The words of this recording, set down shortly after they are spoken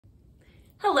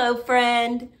Hello,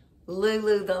 friend.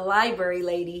 Lulu, the library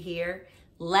lady here.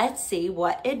 Let's see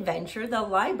what adventure the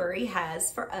library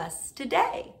has for us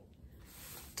today.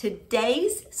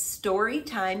 Today's story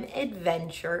time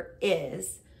adventure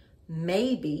is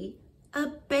Maybe a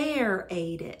Bear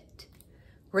Ate It.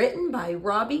 Written by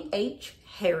Robie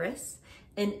Harris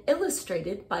and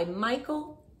illustrated by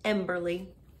Michael Emberley.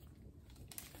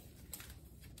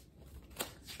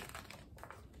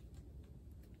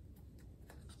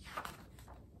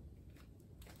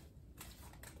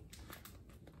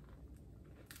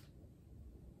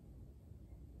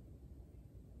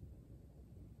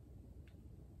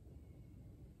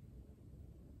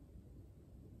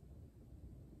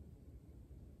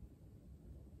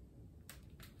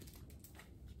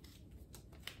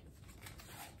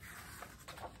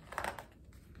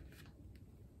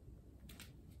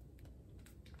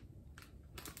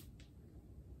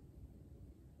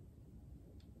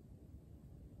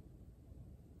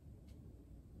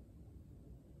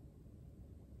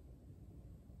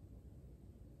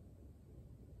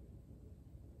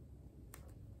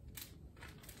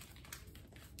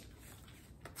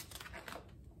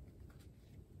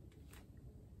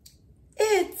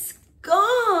 It's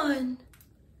gone.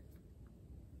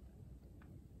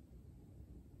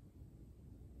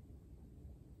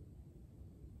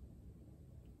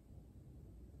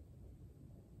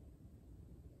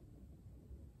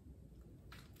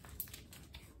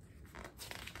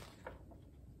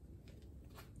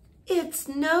 It's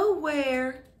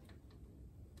nowhere.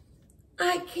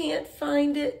 I can't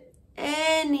find it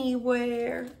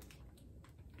anywhere.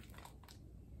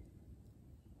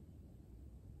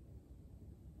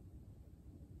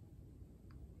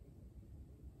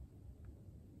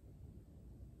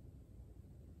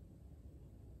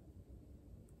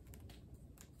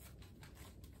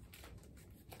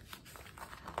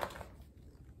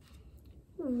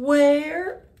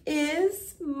 Where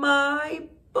is my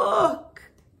book?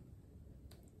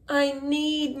 I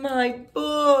need my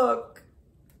book.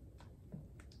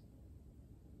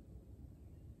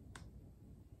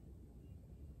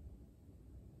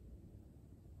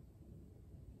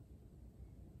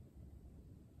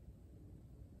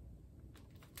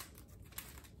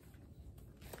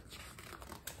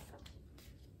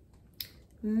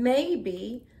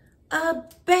 Maybe a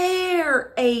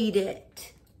bear ate it.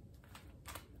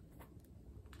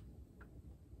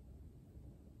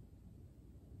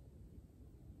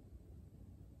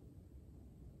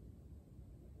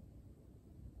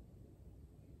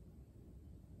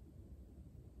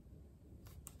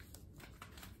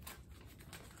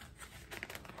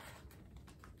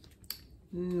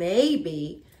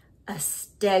 Maybe a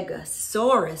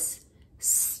stegosaurus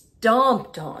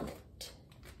stomped on it.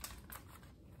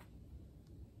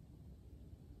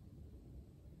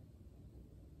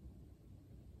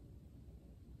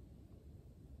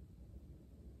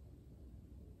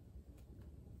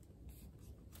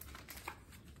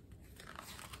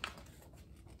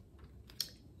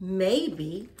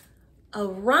 Maybe a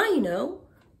rhino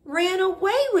ran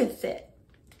away with it.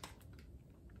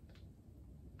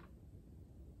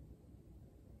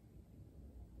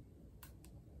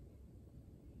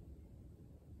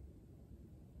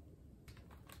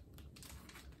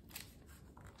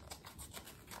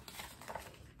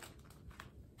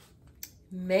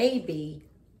 Maybe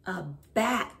a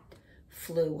bat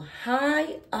flew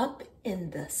high up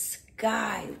in the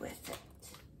sky with it.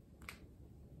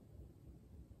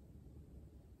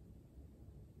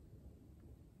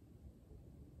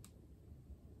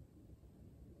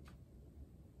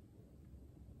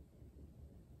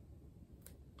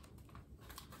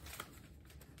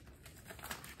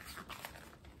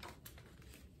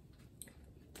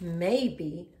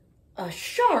 Maybe a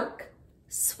shark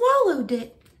swallowed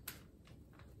it.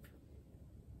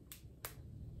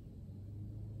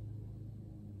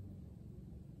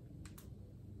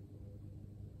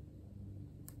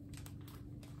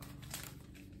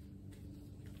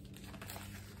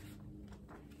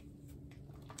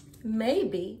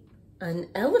 Maybe an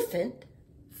elephant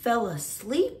fell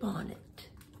asleep on it.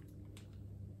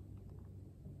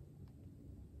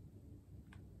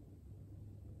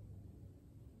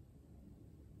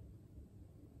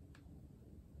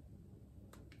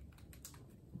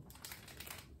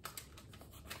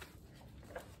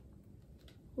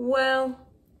 Well,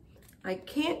 I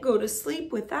can't go to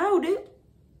sleep without it,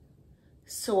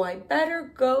 so I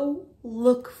better go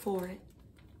look for it.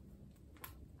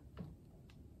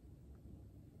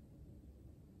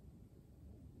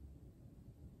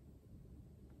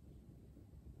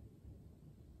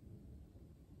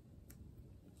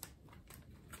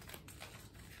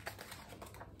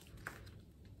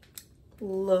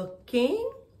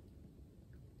 Looking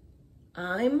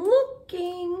I'm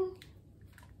looking.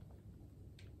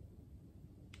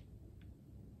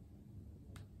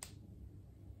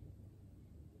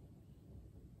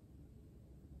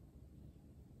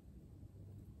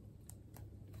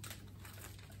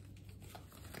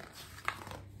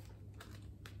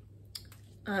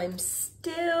 I'm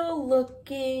still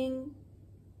looking.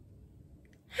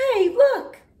 Hey,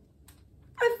 look!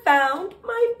 I found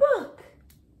my book.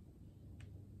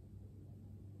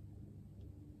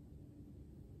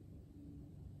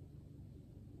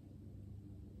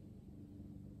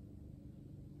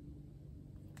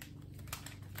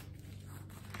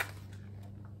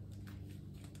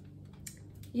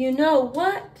 You know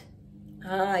what?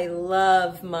 I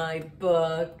love my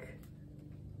book.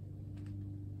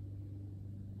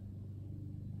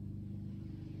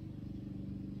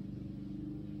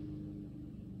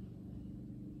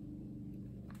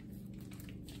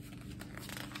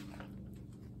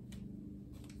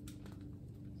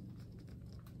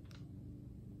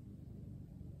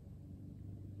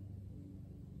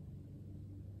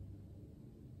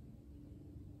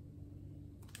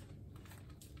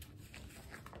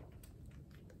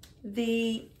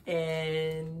 The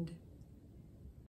end.